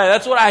want to die.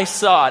 That's what I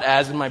saw it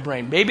as in my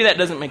brain. Maybe that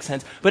doesn't make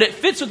sense, but it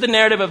fits with the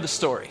narrative of the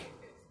story.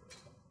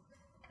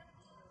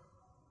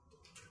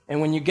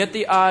 And when you get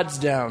the odds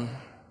down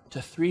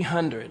to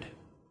 300,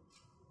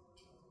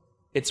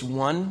 it's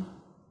 1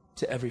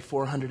 to every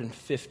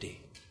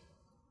 450.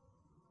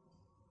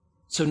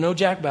 So no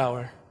Jack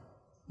Bauer,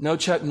 no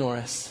Chuck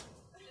Norris,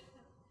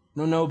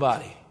 no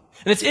nobody.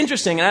 And it's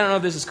interesting, and I don't know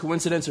if this is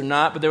coincidence or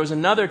not, but there was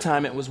another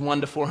time it was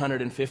 1 to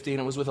 450, and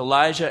it was with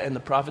Elijah and the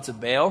prophets of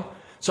Baal.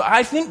 So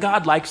I think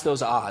God likes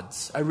those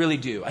odds. I really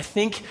do. I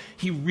think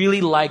he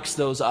really likes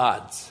those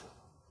odds.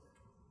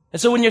 And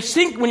so when you're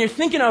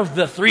thinking of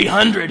the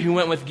 300 who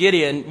went with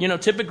Gideon,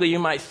 typically you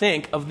might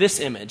think of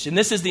this image. And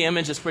this is the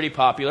image that's pretty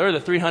popular,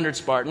 the 300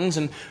 Spartans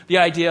and the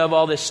idea of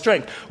all this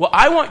strength. Well,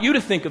 I want you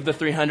to think of the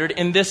 300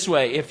 in this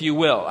way, if you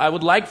will. I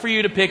would like for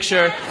you to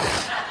picture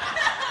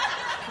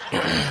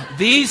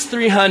these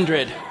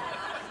 300.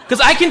 Because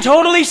I can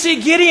totally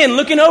see Gideon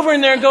looking over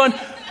in there and going,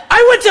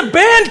 I went to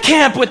band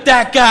camp with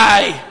that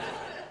guy.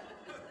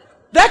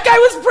 That guy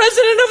was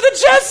president of the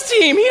chess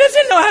team. He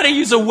doesn't know how to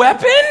use a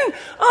weapon.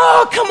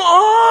 Oh, come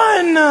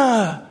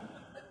on.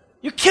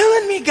 You're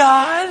killing me,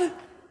 God.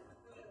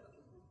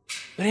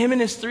 But him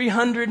and his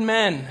 300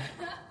 men.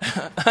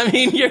 I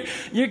mean,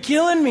 you're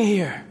killing me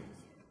here.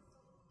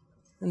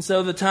 And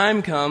so the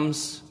time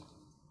comes,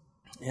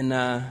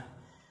 and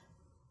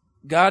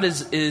God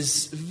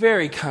is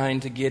very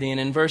kind to Gideon.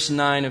 In verse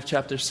 9 of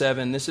chapter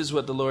 7, this is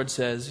what the Lord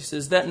says. He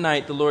says, that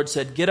night the Lord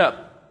said, get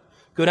up.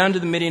 Go down to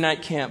the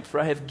Midianite camp, for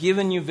I have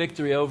given you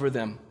victory over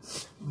them.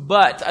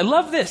 But, I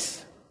love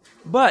this,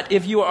 but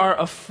if you are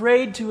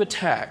afraid to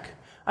attack,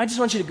 I just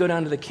want you to go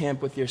down to the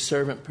camp with your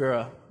servant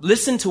Purah.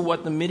 Listen to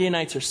what the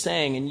Midianites are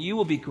saying, and you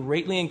will be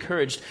greatly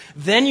encouraged.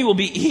 Then you will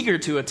be eager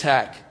to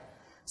attack.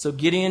 So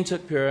Gideon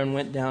took Purah and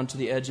went down to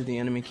the edge of the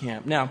enemy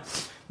camp. Now,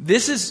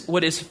 this is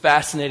what is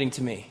fascinating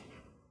to me.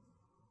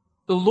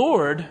 The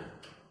Lord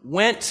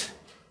went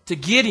to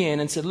Gideon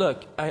and said,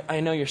 look, I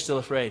know you're still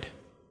afraid.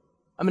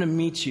 I'm going to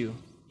meet you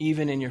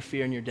even in your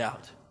fear and your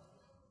doubt.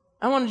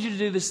 I wanted you to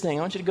do this thing.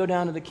 I want you to go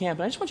down to the camp.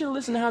 And I just want you to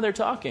listen to how they're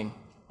talking.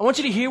 I want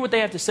you to hear what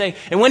they have to say.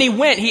 And when he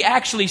went, he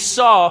actually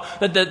saw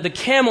that the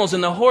camels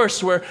and the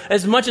horse were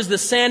as much as the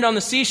sand on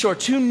the seashore,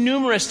 too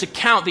numerous to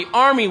count. The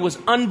army was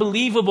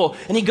unbelievable.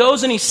 And he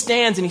goes and he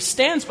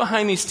stands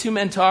behind these two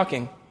men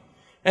talking.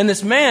 And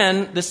this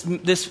man,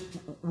 this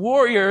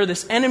warrior,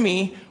 this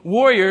enemy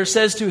warrior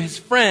says to his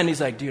friend,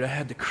 he's like, dude, I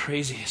had the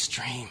craziest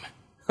dream.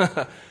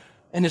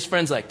 And his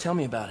friend's like, tell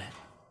me about it.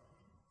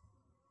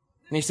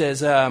 And he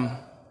says,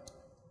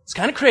 it's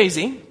kind of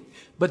crazy,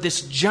 but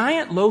this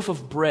giant loaf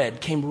of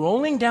bread came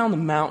rolling down the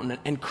mountain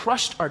and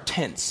crushed our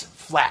tents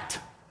flat.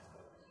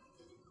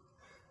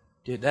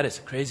 Dude, that is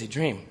a crazy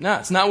dream. No,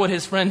 it's not what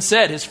his friend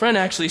said. His friend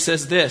actually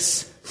says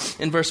this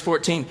in verse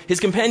 14.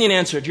 His companion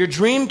answered, your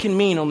dream can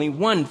mean only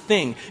one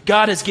thing.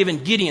 God has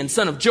given Gideon,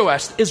 son of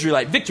Joash, the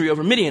Israelite, victory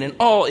over Midian and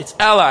all its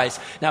allies.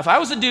 Now, if I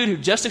was a dude who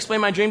just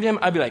explained my dream to him,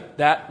 I'd be like,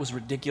 that was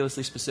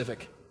ridiculously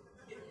specific.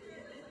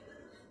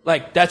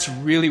 Like, that's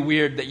really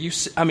weird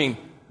that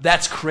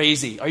that's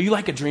crazy. Are you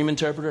like a dream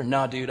interpreter?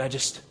 No, dude, I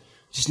just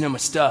know my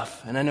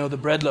stuff. And I know the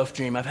bread loaf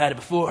dream. I've had it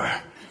before.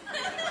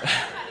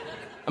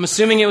 I'm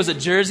assuming it was a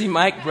Jersey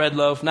Mike bread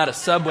loaf, not a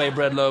Subway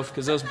bread loaf,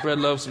 because those bread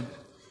loaves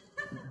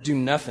do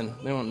nothing.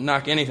 They won't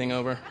knock anything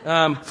over.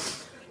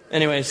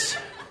 Anyways,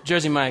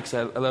 Jersey Mike's,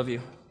 I love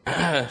you.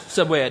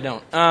 Subway, I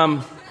don't.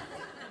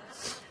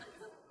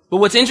 But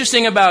what's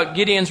interesting about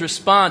Gideon's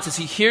response is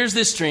he hears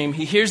this dream,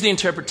 he hears the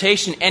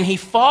interpretation, and he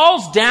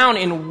falls down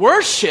in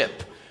worship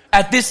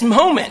at this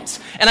moment.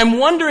 And I'm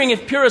wondering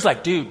if Pura's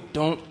like, dude,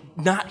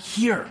 not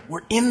here.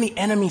 We're in the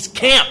enemy's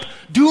camp.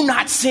 Do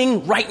not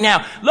sing right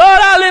now. Lord,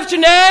 I lift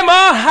your name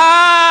on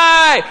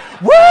high.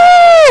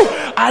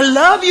 Woo! I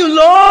love you,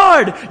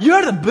 Lord.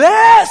 You're the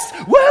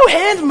best. Woo!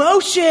 Hand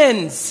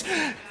motions.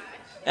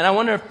 And I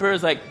wonder if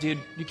Pura's like, dude,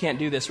 you can't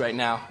do this right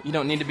now. You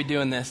don't need to be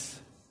doing this.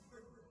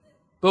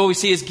 But what we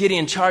see is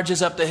Gideon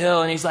charges up the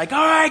hill and he's like,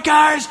 all right,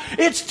 guys,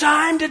 it's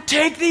time to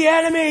take the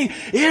enemy.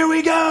 Here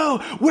we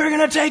go. We're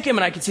going to take him.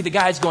 And I can see the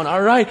guys going,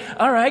 all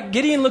right.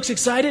 Gideon looks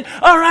excited.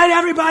 All right,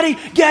 everybody,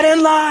 get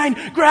in line.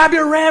 Grab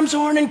your ram's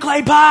horn and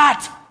clay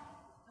pot.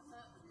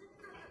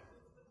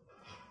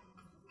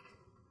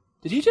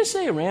 Did he just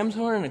say a ram's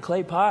horn and a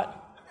clay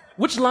pot?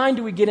 Which line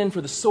do we get in for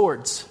the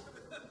swords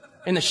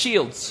and the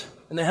shields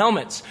and the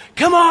helmets?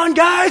 Come on,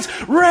 guys,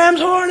 ram's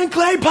horn and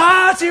clay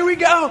pots. Here we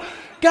go.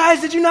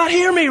 Guys, did you not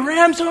hear me?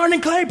 Ram's horn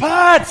and clay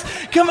pots.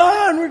 Come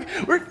on,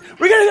 we're gonna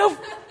go.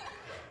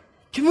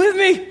 Come with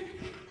me.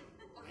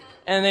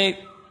 And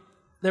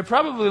they're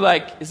probably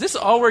like, is this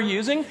all we're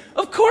using?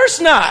 Of course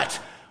not.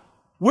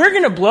 We're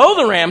gonna blow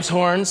the ram's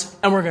horns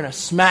and we're gonna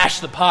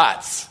smash the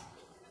pots.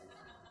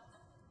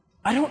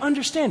 I don't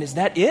understand. Is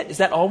that it? Is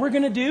that all we're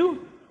gonna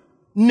do?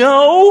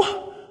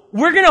 No.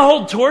 We're gonna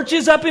hold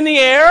torches up in the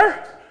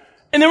air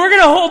and then we're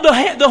gonna hold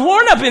the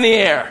horn up in the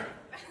air.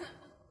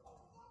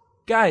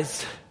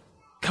 Guys,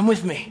 come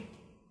with me.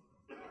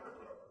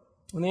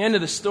 And the end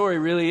of the story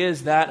really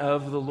is that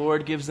of the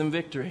Lord gives them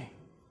victory.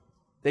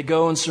 They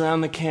go and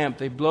surround the camp.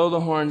 They blow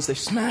the horns. They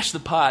smash the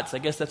pots. I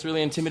guess that's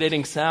really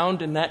intimidating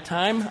sound in that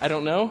time. I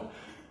don't know.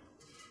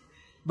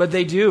 But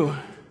they do.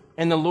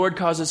 And the Lord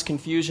causes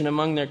confusion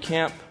among their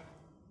camp.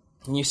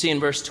 And you see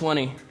in verse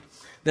 20,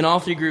 then all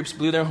three groups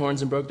blew their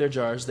horns and broke their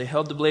jars. They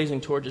held the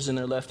blazing torches in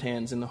their left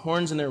hands and the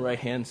horns in their right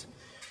hands.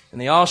 And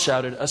they all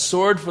shouted, a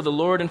sword for the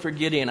Lord and for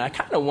Gideon. I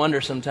kind of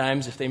wonder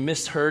sometimes if they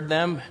misheard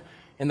them.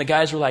 And the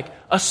guys were like,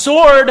 a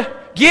sword,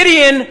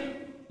 Gideon,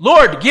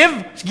 Lord, give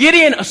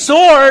Gideon a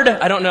sword.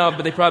 I don't know,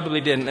 but they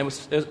probably didn't.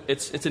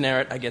 It's an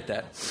error. I get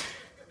that.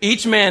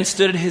 Each man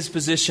stood at his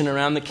position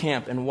around the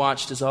camp and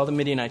watched as all the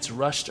Midianites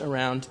rushed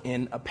around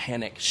in a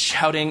panic,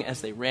 shouting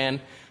as they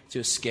ran to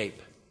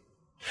escape.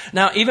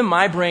 Now, even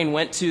my brain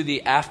went to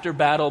the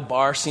after-battle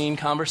bar scene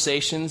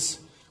conversations.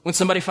 When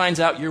somebody finds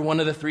out you're one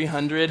of the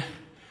 300...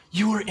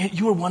 You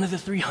were one of the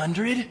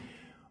 300?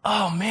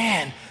 Oh,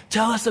 man.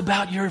 Tell us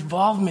about your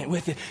involvement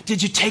with it.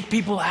 Did you take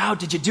people out?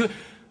 Did you do it?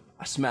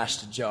 I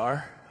smashed a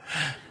jar.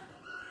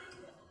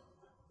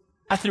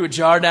 I threw a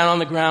jar down on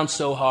the ground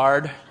so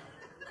hard.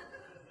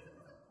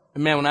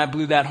 And man, when I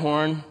blew that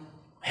horn,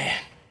 man,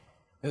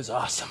 it was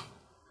awesome.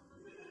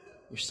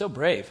 You're so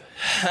brave.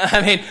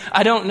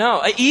 I don't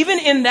know. Even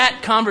in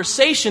that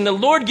conversation, the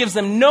Lord gives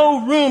them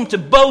no room to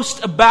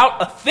boast about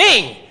a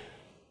thing.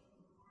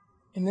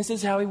 And this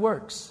is how he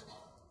works.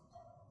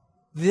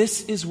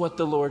 This is what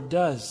the Lord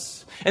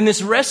does. And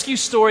this rescue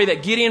story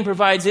that Gideon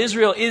provides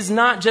Israel is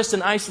not just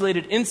an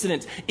isolated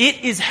incident.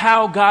 It is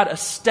how God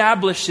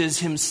establishes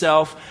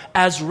himself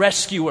as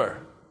rescuer.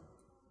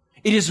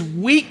 It is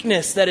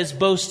weakness that is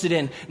boasted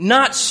in,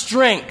 not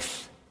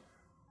strength.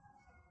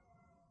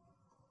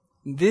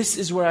 This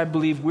is where I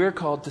believe we're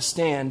called to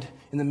stand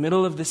in the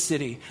middle of the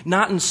city,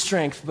 not in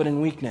strength, but in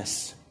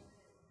weakness.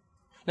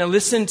 Now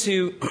listen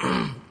to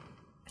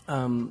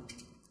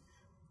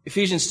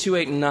Ephesians 2,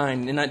 8, and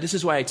 9. And this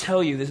is why I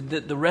tell you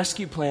that the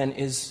rescue plan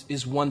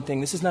is one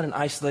thing. This is not an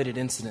isolated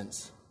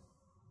incident.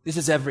 This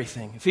is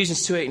everything.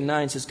 Ephesians 2, 8, and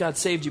 9 says, God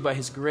saved you by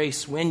his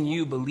grace when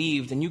you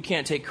believed, and you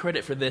can't take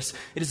credit for this.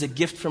 It is a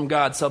gift from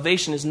God.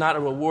 Salvation is not a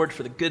reward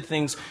for the good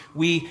things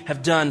we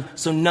have done,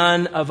 so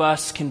none of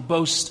us can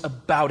boast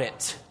about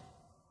it.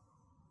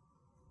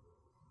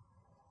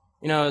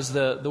 You know, as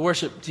the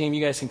worship team,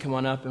 you guys can come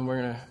on up, and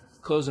we're going to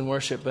close in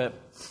worship, but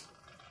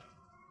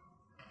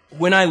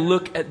when I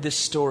look at this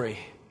story,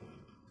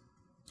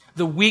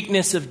 the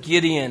weakness of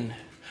Gideon,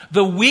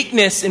 the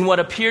weakness in what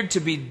appeared to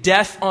be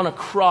death on a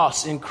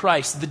cross in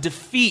Christ, the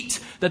defeat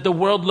that the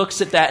world looks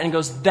at that and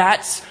goes,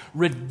 that's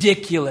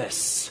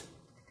ridiculous.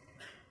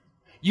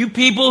 You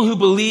people who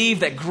believe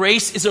that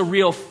grace is a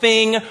real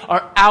thing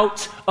are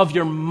out of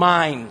your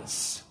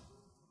minds.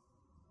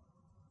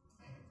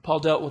 Paul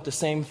dealt with the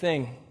same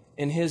thing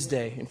in his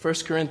day. In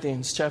 1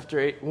 Corinthians chapter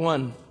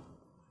 8:1,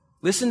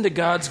 listen to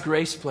God's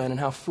grace plan and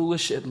how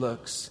foolish it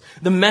looks.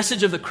 The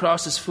message of the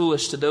cross is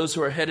foolish to those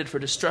who are headed for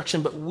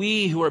destruction, but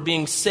we who are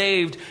being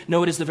saved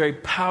know it is the very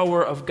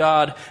power of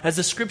God. As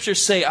the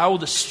scriptures say, I will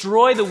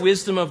destroy the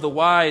wisdom of the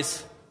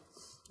wise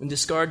and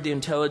discard the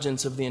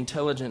intelligence of the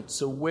intelligent.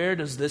 So where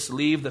does this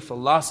leave the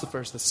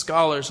philosophers, the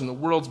scholars, and the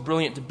world's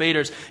brilliant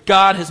debaters?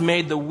 God has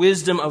made the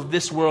wisdom of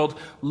this world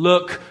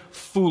look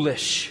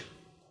foolish.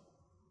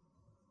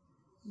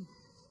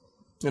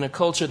 In a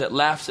culture that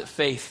laughs at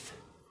faith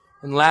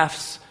and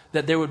laughs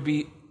that there would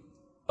be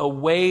a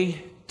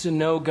way to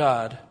know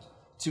God,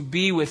 to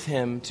be with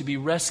him, to be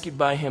rescued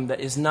by him that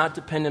is not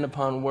dependent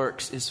upon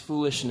works is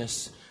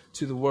foolishness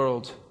to the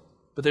world.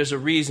 But there's a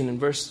reason.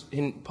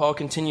 Paul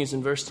continues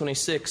in verse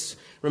 26.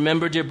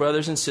 Remember, dear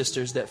brothers and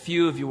sisters, that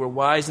few of you were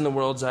wise in the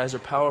world's eyes or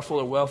powerful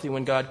or wealthy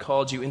when God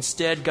called you.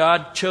 Instead,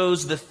 God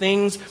chose the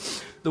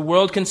things the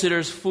world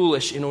considers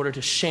foolish in order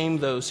to shame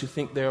those who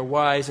think they are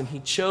wise. And he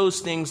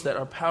chose things that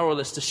are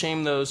powerless to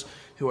shame those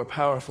who are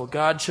powerful.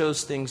 God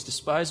chose things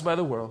despised by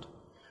the world,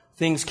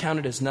 things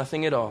counted as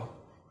nothing at all,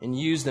 and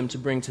used them to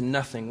bring to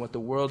nothing what the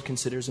world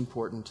considers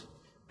important.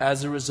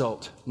 As a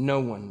result, no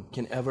one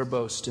can ever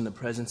boast in the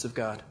presence of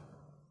God.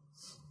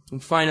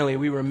 And finally,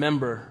 we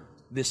remember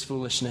this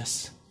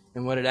foolishness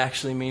and what it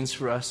actually means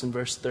for us in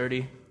verse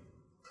 30.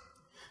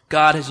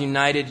 God has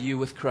united you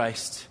with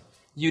Christ.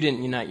 You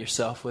didn't unite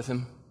yourself with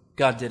him.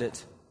 God did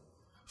it.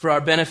 For our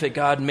benefit,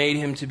 God made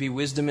him to be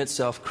wisdom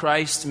itself.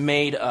 Christ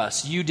made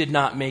us. You did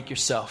not make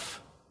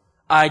yourself.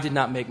 I did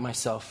not make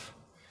myself.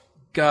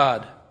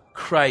 God,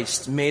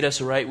 Christ, made us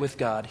right with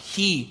God.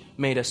 He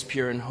made us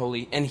pure and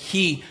holy, and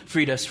he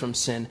freed us from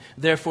sin.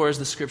 Therefore, as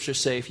the scriptures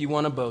say, if you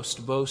want to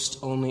boast, boast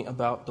only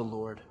about the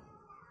Lord.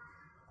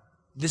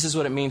 This is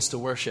what it means to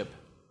worship.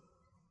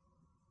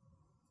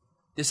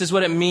 This is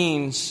what it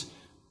means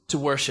to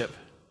worship.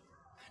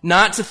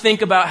 Not to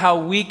think about how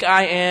weak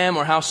I am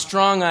or how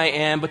strong I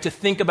am, but to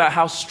think about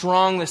how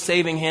strong the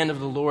saving hand of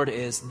the Lord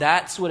is.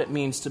 That's what it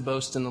means to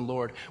boast in the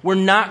Lord. We're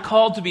not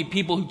called to be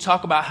people who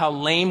talk about how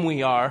lame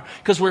we are,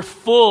 because we're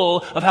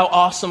full of how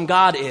awesome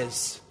God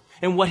is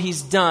and what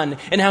he's done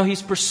and how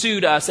he's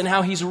pursued us and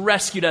how he's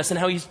rescued us and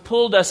how he's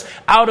pulled us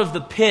out of the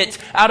pit,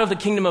 out of the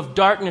kingdom of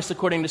darkness,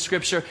 according to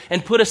Scripture,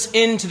 and put us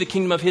into the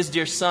kingdom of his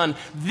dear Son.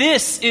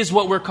 This is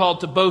what we're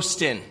called to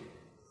boast in.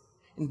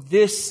 And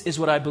this is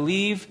what I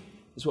believe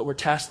is what we're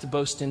tasked to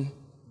boast in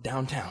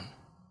downtown.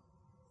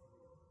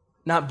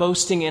 Not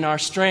boasting in our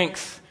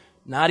strength,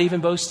 not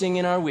even boasting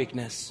in our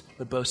weakness,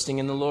 but boasting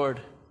in the Lord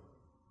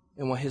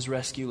and what his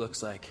rescue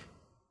looks like.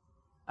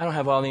 I don't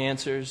have all the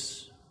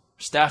answers.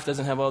 Our staff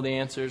doesn't have all the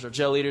answers. Our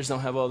jail leaders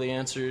don't have all the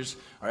answers.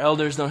 Our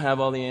elders don't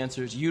have all the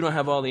answers. You don't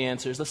have all the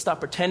answers. Let's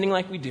stop pretending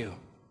like we do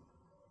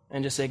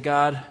and just say,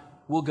 God,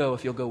 we'll go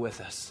if you'll go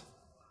with us.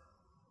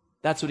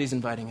 That's what he's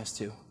inviting us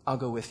to. I'll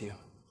go with you.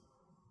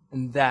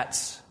 And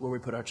that's where we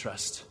put our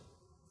trust.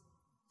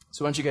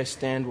 So why don't you guys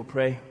stand, we'll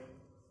pray.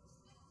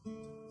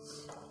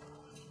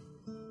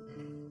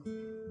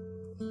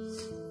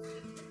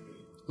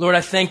 Lord,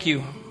 I thank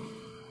you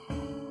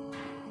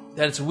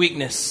that it's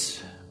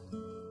weakness.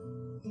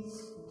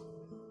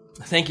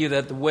 I thank you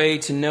that the way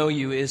to know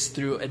you is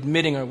through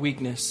admitting our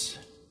weakness.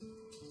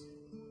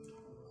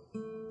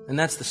 And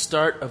that's the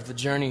start of the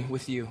journey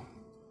with you.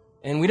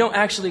 And we don't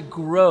actually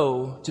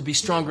grow to be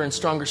stronger and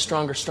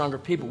stronger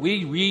people.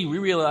 We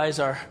realize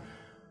our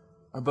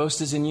boast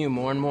is in you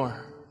more and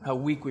more, how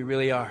weak we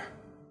really are.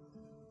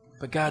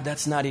 But God,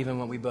 that's not even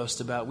what we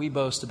boast about. We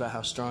boast about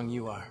how strong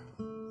you are,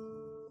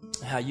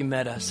 how you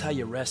met us, how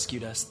you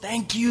rescued us.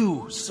 Thank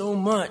you so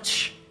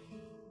much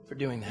for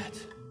doing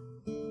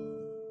that.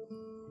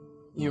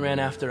 You ran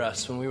after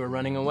us when we were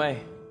running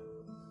away.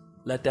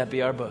 Let that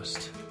be our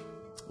boast.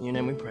 In your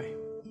name we pray.